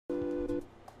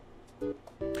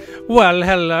Well,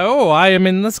 hello, I am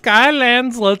in the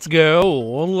Skylands. Let's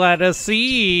go. Let us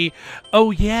see.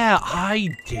 Oh, yeah,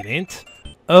 I didn't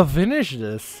finish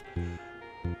this.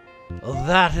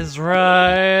 That is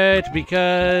right,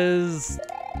 because...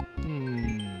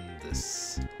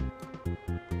 this...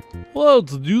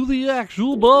 Let's do the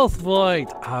actual boss fight.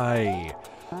 I...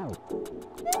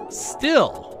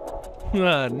 still...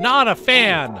 not a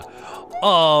fan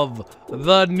of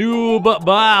the noob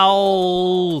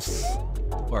boss.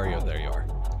 Where are you? There you are.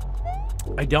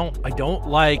 I don't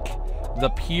like the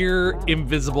pure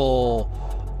invisible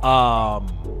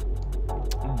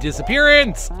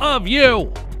disappearance of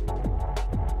you.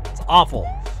 It's awful.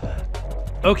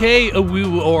 Okay, a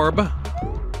woo orb.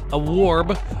 A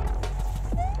warb.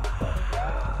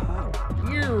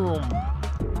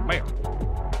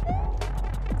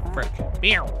 Frick.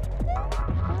 Meow.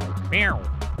 Meow.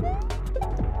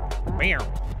 Meow.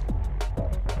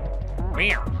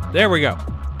 Meow. There we go.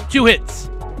 2 hits.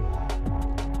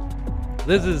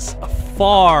 This is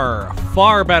far,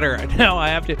 far better. Now I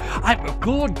have to. I'm a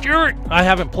cool jerk. I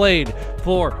haven't played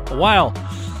for a while.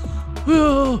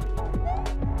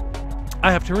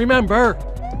 I have to remember.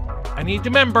 I need to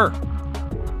remember.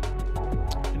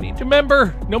 I need to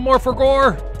remember. No more for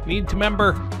gore. Need to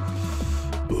remember.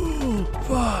 Ooh,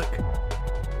 fuck.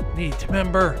 Need to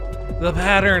remember the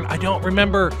pattern. I don't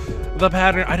remember the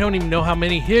pattern. I don't even know how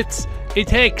many hits it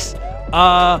takes.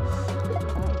 At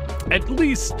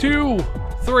least 2,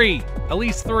 3. At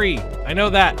least 3. I know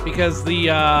that because the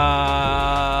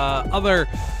other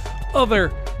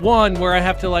one where I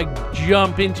have to like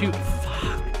jump into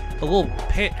a little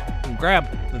pit and grab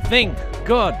the thing.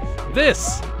 Good.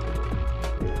 This.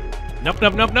 Nope.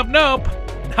 Not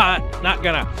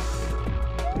gonna.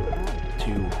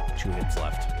 Two hits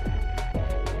left.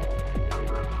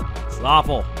 It's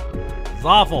awful. It's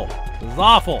awful. It's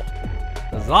awful.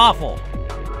 It's awful.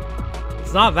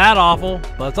 It's not that awful,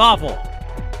 but it's awful.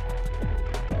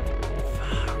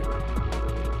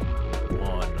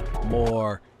 One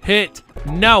more hit.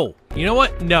 No. You know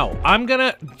what? No. I'm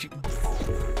gonna...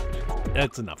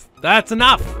 That's enough. That's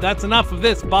enough. That's enough of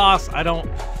this, boss. I've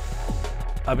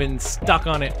been stuck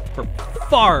on it for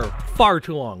far, far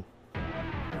too long.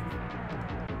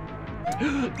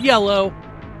 Yellow.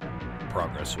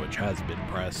 Progress switch has been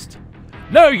pressed.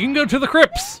 Now you can go to the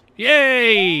crypts.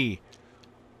 Yay!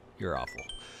 You're awful.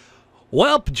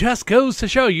 Welp, just goes to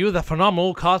show you that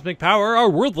phenomenal cosmic power are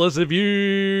worthless if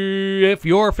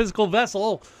your physical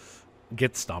vessel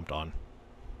gets stomped on.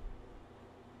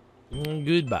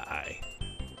 Goodbye.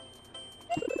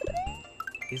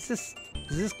 Is this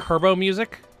Kerbo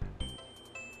music?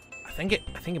 I think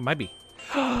it might be.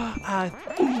 I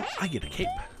get a cape.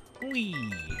 Whee.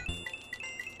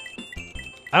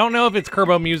 I don't know if it's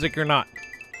Kerbo music or not.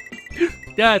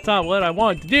 That's not what I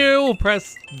want to do.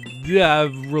 Press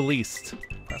released.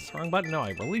 Press the wrong button? No,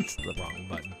 I released the wrong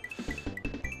button.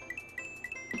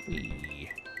 Whee.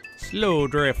 Slow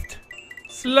drift.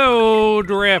 Slow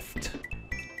drift.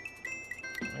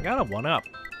 I got a 1-up.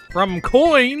 From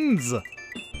coins!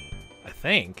 I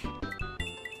think.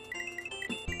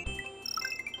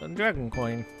 The dragon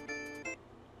coin.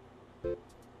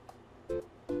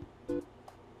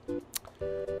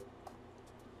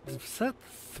 Is that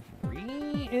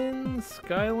 3 in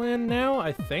Skyland now?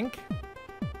 I think.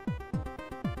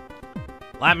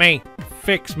 Let me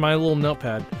fix my little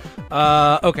notepad.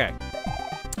 Okay.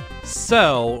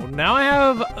 So, now I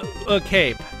have a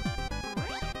cape.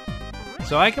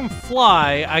 So I can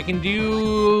fly. I can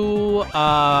do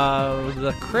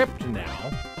the crypt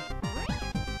now.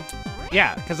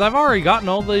 Yeah, because I've already gotten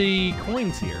all the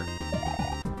coins here.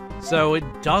 So it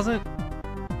doesn't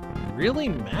really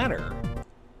matter.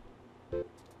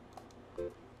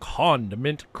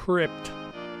 Condiment crypt.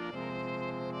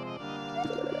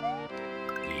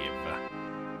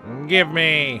 Give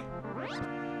me.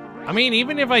 I mean,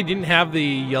 even if I didn't have the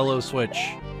yellow switch,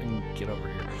 I can get over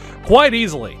here quite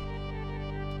easily.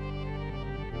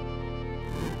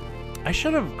 I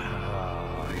should have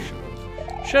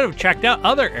checked out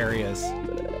other areas.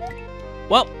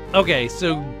 Well, okay,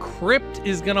 so crypt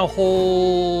is gonna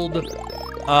hold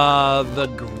the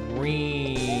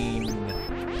green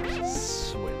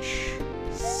switch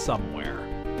somewhere.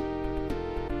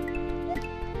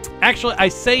 Actually, I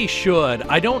say should.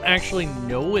 I don't actually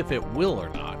know if it will or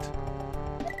not.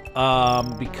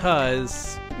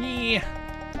 Because yeah.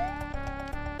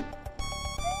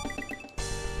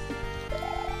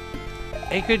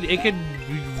 It could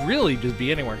really just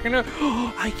be anywhere.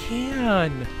 Oh, I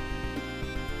can.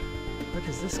 Where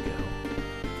does this go?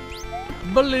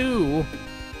 Blue.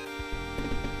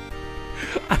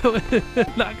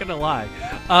 Not gonna lie.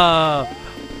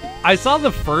 I saw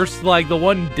the first, like, the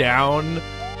one down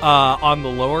on the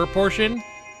lower portion,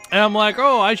 and I'm like,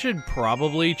 oh, I should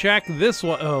probably check this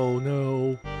one. Oh,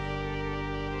 no.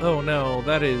 Oh, no,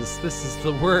 this is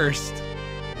the worst.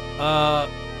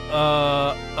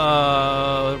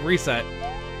 Reset.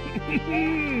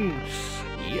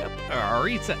 Yep,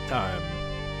 reset time.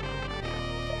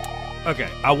 Okay,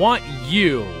 I want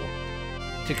you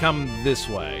to come this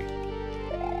way.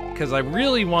 Because I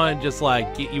really want to just,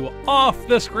 like, get you off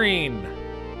the screen.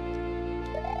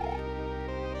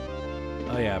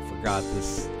 Oh, yeah, I forgot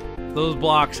this. Those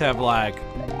blocks have, like,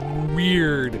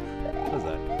 weird... What is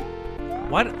that?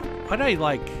 Why'd I,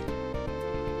 like...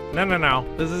 No.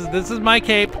 This is my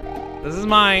cape. This is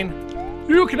mine.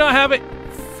 You cannot have it.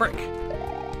 Frick.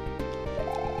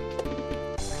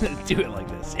 Do it like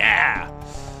this. Yeah.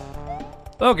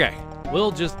 Okay.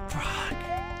 We'll just...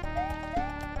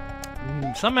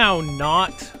 somehow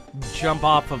not jump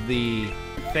off of the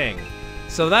thing.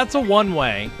 So that's a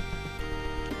one-way.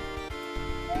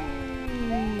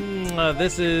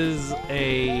 This is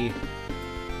a...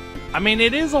 I mean,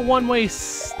 it is a one-way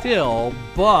still,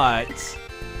 but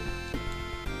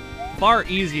far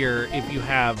easier if you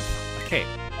have a cape.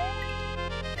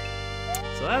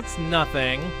 So that's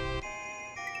nothing.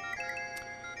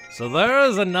 So there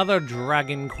is another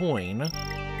dragon coin.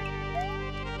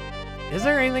 Is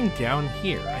there anything down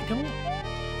here? I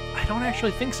don't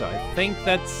actually think so. I think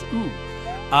that's... Ooh.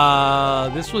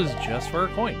 This was just for a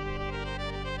coin.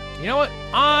 You know what?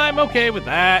 I'm okay with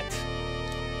that.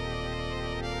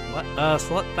 Let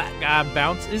us let that guy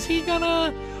bounce. Is he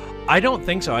gonna... I don't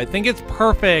think so. I think it's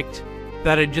perfect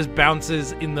that it just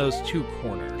bounces in those two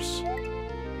corners.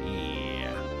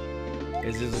 Yeah.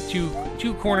 This is a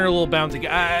two-corner little bouncy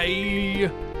guy.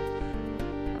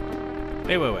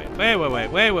 Wait.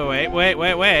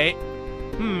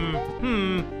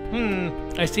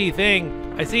 I see a thing.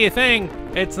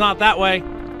 It's not that way.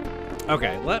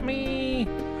 Okay, let me...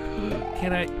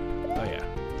 Can I... Oh, yeah.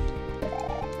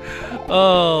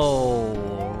 Oh,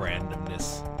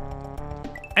 randomness.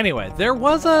 Anyway, there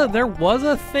was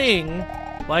a thing,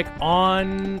 like,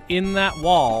 in that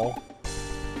wall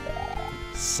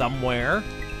somewhere.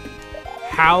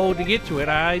 How to get to it,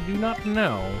 I do not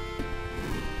know.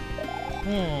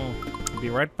 Be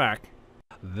right back.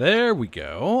 There we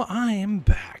go. I am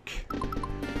back.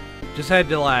 Just had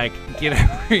to, like, get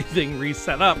everything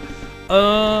reset up.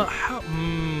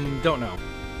 Don't know.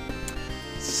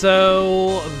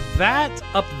 So, that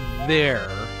up there,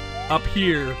 up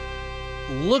here,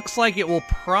 looks like it will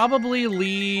probably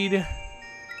lead...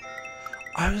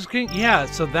 Yeah,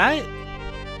 so that...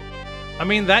 I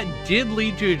mean, that did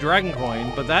lead to a dragon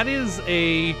coin, but that is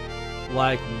a...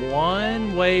 like,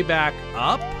 one way back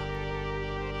up.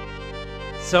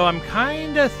 So I'm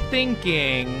kind of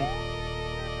thinking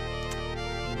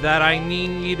that I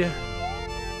need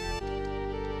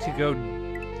to go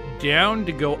down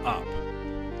to go up.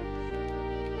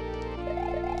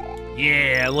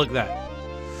 Yeah, look at that.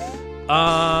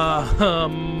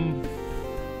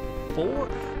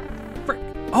 Frick.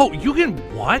 Oh, you can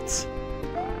what?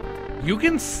 You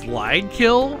can slide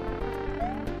kill?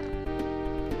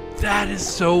 That is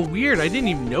so weird. I didn't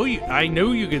even know you. I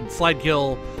know you could slide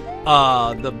kill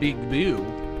the Big Boo.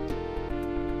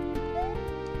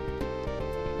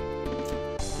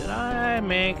 Did I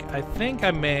make... I think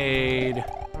I made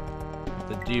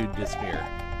the dude disappear.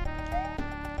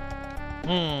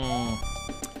 I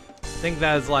think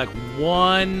that is like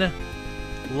one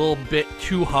little bit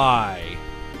too high.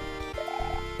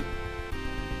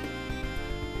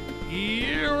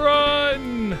 You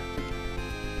run!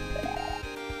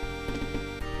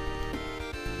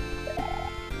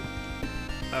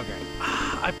 Okay.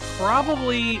 I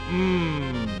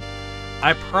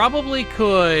probably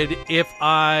could if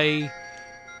I...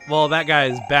 Well, that guy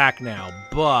is back now,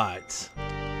 but...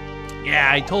 Yeah,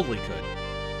 I totally could.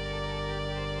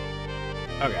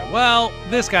 Okay, well,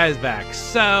 this guy's back,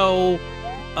 so...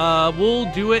 we'll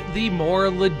do it the more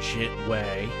legit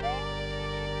way.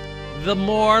 The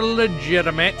more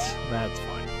legitimate. That's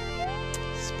fine.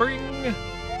 Spring.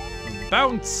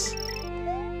 Bounce.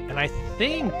 And I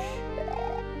think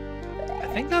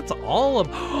that's all of...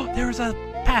 There's a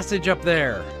passage up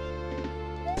there.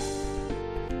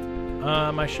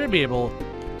 I should be able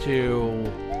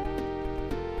to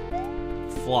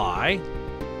fly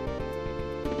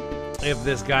if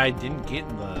this guy didn't get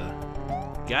in the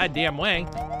goddamn way.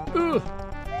 Ooh.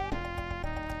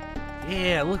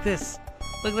 Yeah, look this.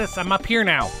 Look at this. I'm up here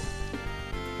now.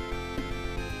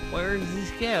 Where does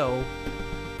this go?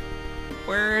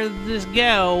 Where does this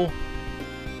go?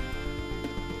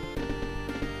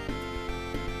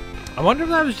 I wonder if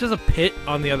that was just a pit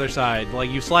on the other side.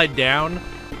 Like, you slide down,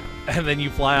 and then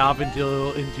you fly off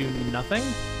into nothing?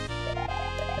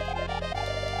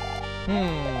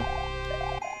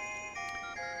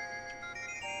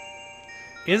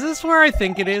 Is this where I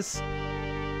think it is?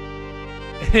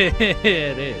 It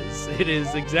is. It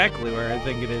is exactly where I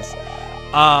think it is.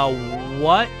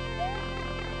 What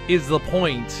is the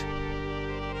point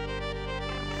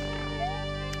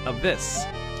of this?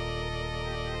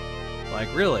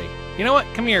 Like, really? You know what?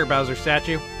 Come here, Bowser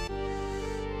statue.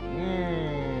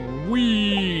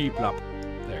 Wee plop.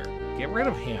 There. Get rid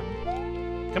of him.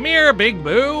 Come here, Big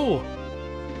Boo!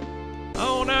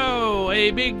 Oh no!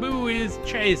 A Big Boo is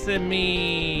chasing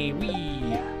me!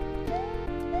 Wee!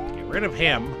 Get rid of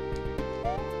him.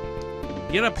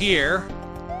 Get up here.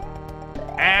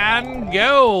 And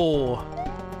go!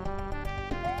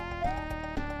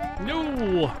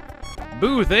 No!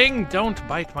 Boo thing, don't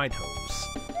bite my toes.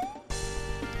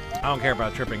 I don't care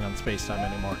about tripping on space-time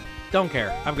anymore. Don't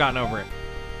care. I've gotten over it.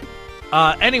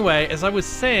 Anyway, as I was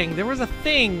saying, there was a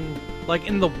thing, like,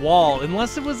 in the wall,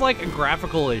 unless it was, like, a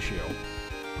graphical issue.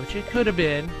 Which it could have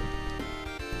been.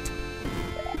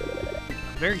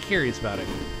 I'm very curious about it.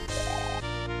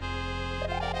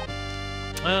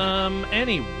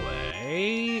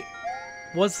 Anyway...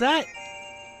 Was that...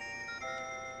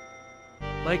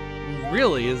 Like,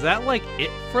 really, is that, like, it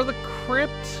for the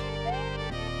crypt?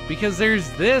 Because there's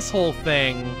this whole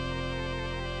thing,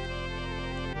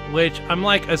 which I'm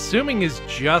like assuming is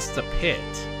just a pit.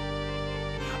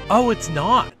 Oh, it's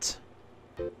not.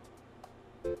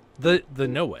 The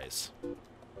no ways.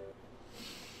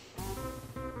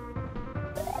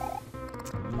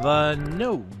 The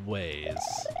no ways.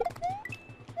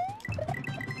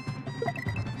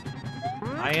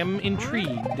 I am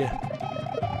intrigued.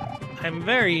 I'm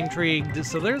very intrigued.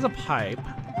 So there's a pipe,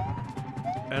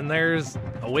 and there's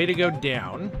a way to go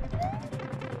down.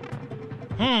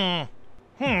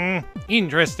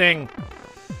 Interesting.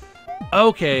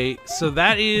 Okay, so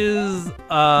that is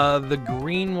the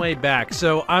green way back.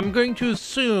 So I'm going to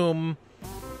assume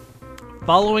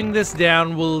following this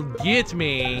down will get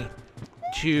me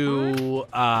to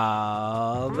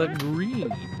the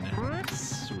green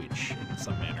switch in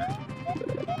some manner.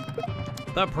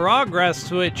 The progress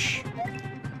switch.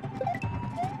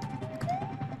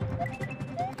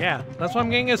 Yeah, that's what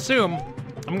I'm going to assume.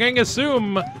 I'm going to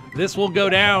assume this will go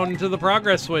down to the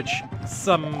progress switch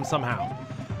somehow.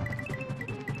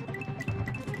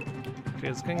 Okay,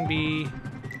 it's gonna be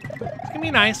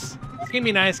nice. It's gonna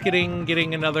be nice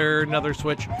getting another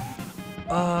switch.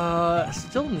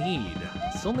 Still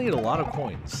need a lot of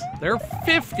coins. There are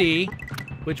 50,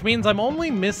 which means I'm only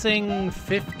missing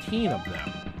 15 of them,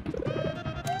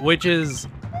 which is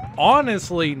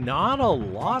honestly not a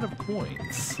lot of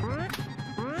coins.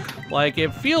 Like,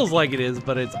 it feels like it is,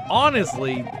 but it's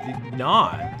honestly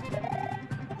not.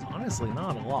 It's honestly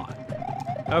not a lot.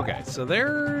 Okay, so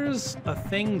there's a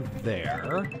thing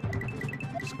there.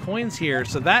 There's coins here,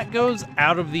 so that goes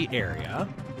out of the area.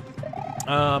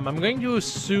 I'm going to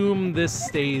assume this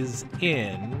stays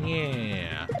in.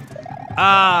 Yeah.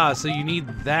 Ah, so you need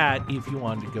that if you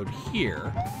wanted to go to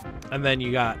here. And then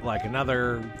you got, like,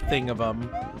 another thing of them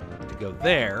to go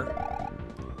there.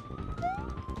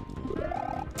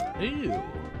 Ooh.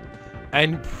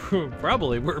 And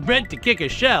probably we're meant to kick a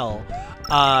shell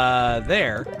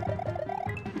there.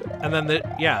 And then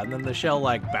the shell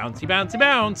like bouncy, bouncy,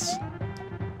 bounce.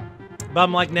 But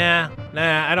I'm like, nah,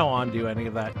 I don't want to do any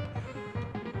of that.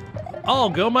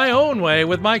 I'll go my own way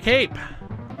with my cape.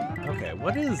 Okay,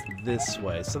 what is this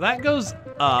way? So that goes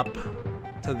up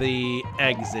to the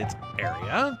exit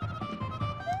area.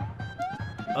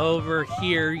 Over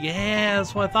here, yeah,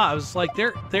 that's what I thought. I was like,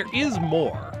 there is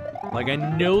more. Like, I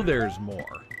know there's more.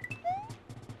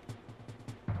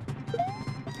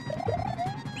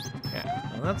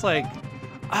 Yeah, and that's like,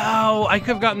 oh, I could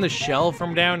have gotten the shell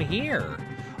from down here.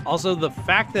 Also, the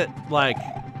fact that, like,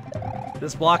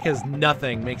 this block has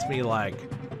nothing makes me, like,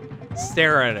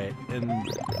 stare at it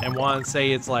and want to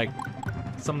say it's, like,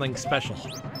 something special.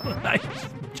 I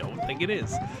don't think it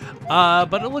is.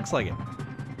 But it looks like it.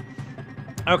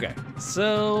 Okay,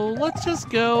 so let's just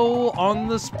go on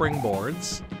the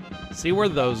springboards. See where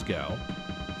those go.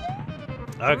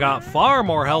 I got far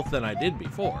more health than I did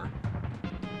before.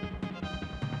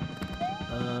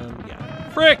 Yeah.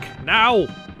 Frick! Now!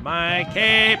 My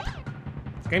cape!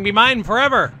 It's gonna be mine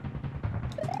forever!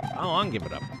 I don't want to give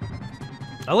it up.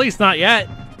 At least not yet.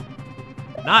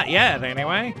 Not yet,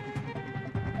 anyway.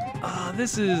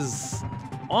 This is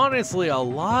honestly a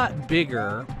lot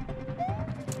bigger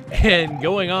and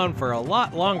going on for a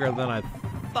lot longer than I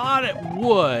thought it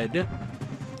would.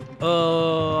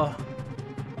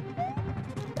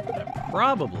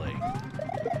 probably...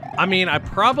 I mean, I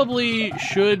probably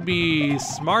should be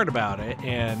smart about it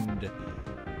and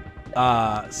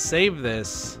save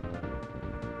this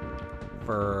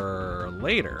for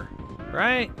later,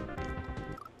 right?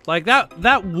 Like,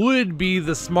 that would be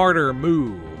the smarter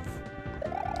move,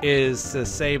 is to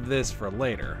save this for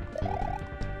later.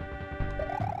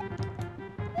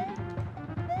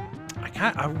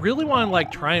 I really want to,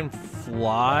 like, try and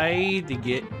fly to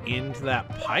get into that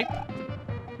pipe.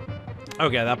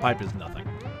 Okay, that pipe is nothing.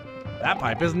 That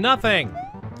pipe is nothing.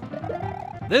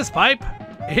 This pipe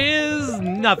is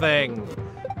nothing.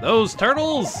 Those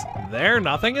turtles, they're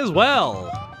nothing as well.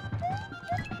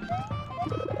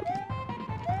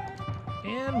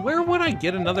 And where would I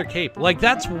get another cape? Like,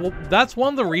 that's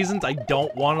one of the reasons I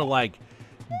don't want to, like,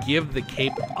 give the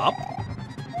cape up,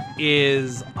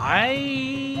 is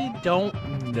I don't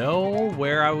know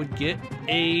where I would get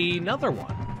another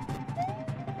one.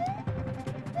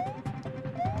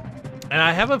 And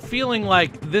I have a feeling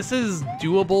like this is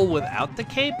doable without the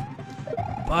cape,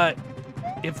 but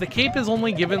if the cape is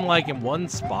only given like in one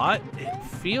spot, it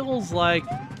feels like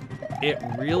it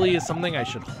really is something I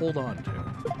should hold on to.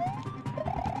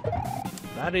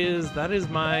 That is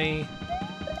my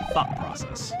thought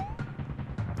process.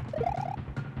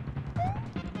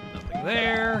 Nothing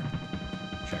there.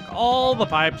 Check all the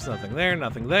pipes, nothing there,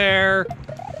 nothing there.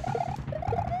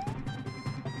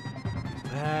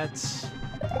 That's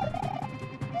down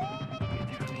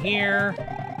here.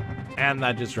 And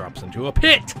that just drops into a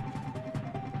pit.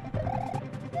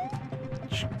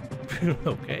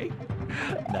 Okay.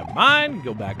 Never mind.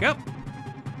 Go back up.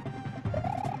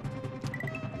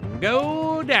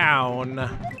 Go down.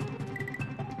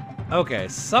 Okay,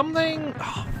 something...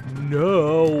 Oh,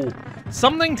 no.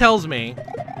 Something tells me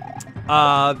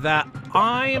that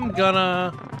I am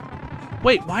gonna...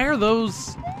 Wait, why are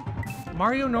those...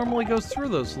 Mario normally goes through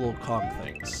those little cog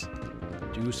things.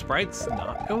 Do sprites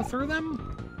not go through them?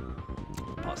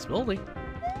 Possibility.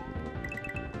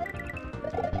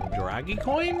 Draggy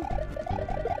coin?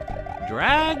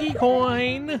 Draggy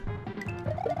coin!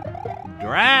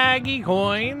 Draggy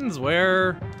coins,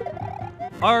 where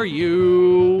are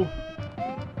you?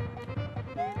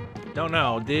 Don't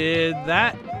know. Did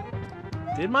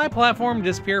my platform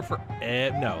disappear for...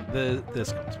 no,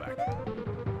 this comes back.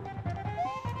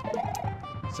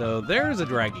 So there's a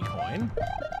draggy coin.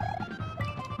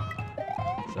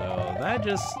 So that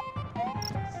just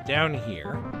is down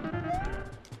here.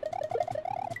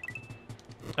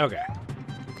 Okay.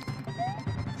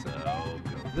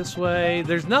 This way.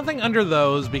 There's nothing under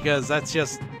those because that's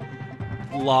just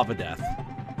lava death.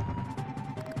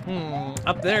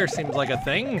 Up there seems like a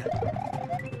thing.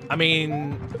 I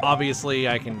mean, obviously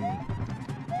I can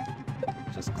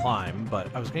just climb,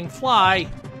 but I was going to fly.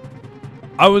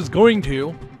 I was going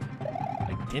to.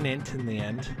 I didn't in the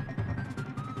end.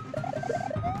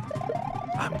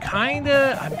 I'm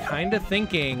kinda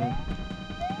thinking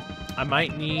I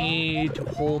might need to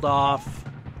hold off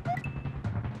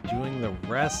doing the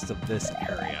rest of this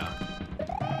area.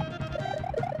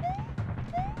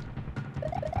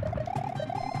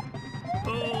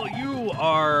 Oh, you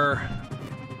are...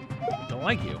 Don't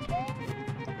like you.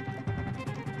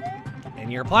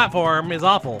 And your platform is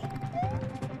awful.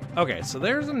 Okay, so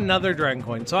there's another dragon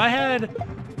coin. So I had,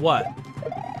 what?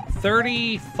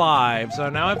 35, so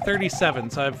now I have 37.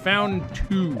 So I've found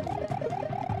 2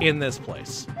 in this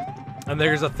place. And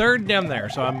there's a third down there,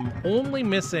 so I'm only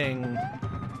missing...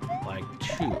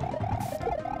 2. Okay,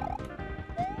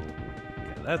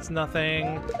 that's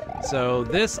nothing. So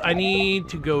this, I need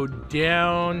to go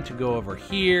down to go over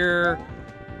here.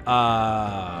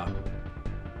 Oh,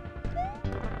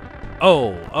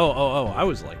 I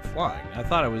was like flying. I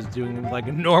thought I was doing like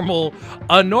a normal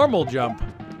jump.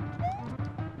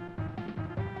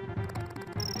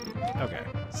 Okay,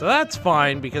 so that's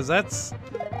fine because that's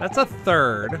a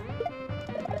third.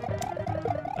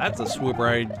 That's a swooper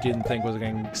I didn't think was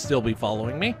going to still be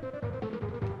following me.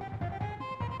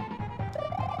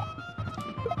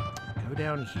 Go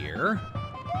down here.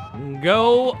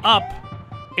 Go up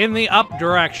in the up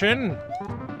direction.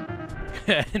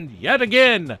 And yet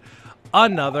again,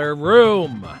 another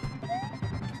room.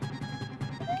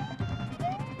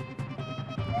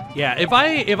 Yeah, if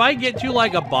I get to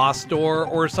like a boss door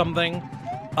or something,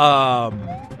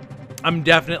 I'm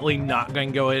definitely not going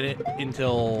to go in it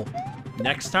until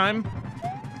next time.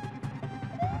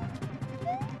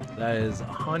 That is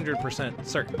 100%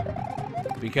 certain.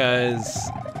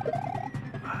 Because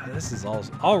this is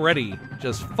already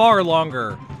just far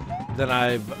longer than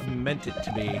I've meant it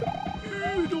to be.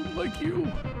 I don't like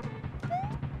you.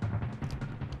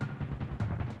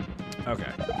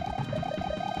 Okay.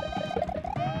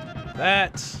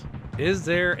 that. Is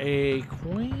there a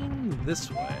coin this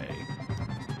way?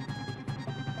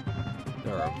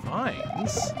 There are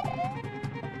vines.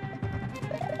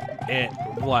 It,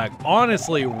 like,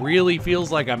 honestly really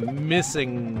feels like I'm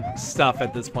missing stuff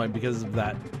at this point because of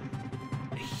that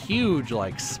huge,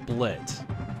 like, split.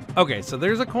 Okay, so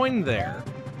there's a coin there.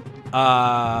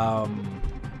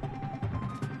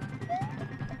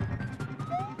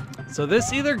 So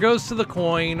this either goes to the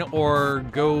coin or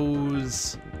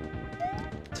goes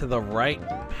to the right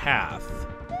path.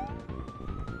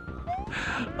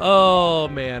 Oh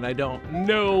man, I don't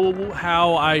know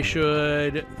how I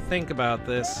should think about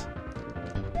this.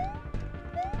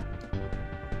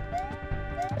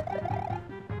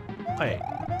 Wait.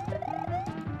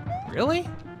 Really?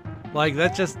 Like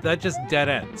that just dead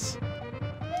ends.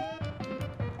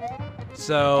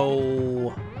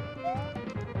 So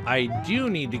I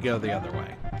do need to go the other way.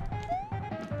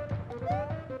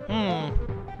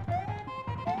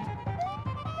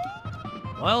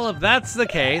 Well, if that's the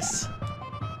case,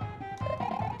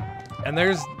 and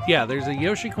there's a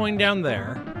Yoshi coin down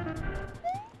there.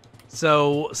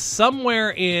 So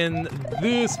somewhere in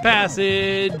this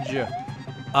passage,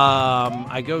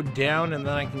 I go down and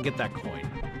then I can get that coin.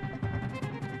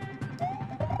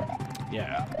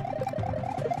 Yeah.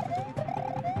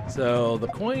 So the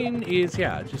coin is,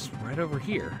 just right over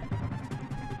here.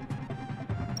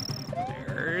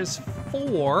 There's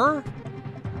 4.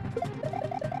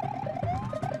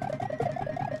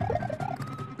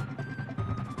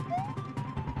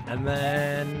 And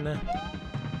then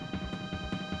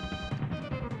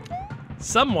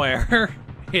somewhere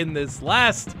in this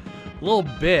last little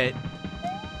bit,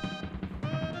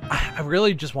 I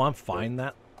really just want to find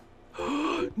that.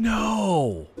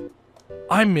 No!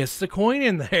 I missed a coin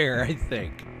in there, I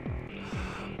think.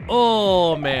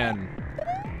 Oh, man.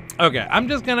 Okay, I'm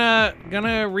just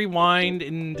gonna rewind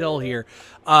until here.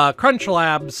 Crunch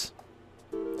Labs,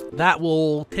 that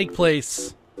will take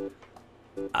place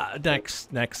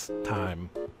next time.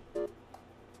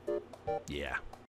 Yeah.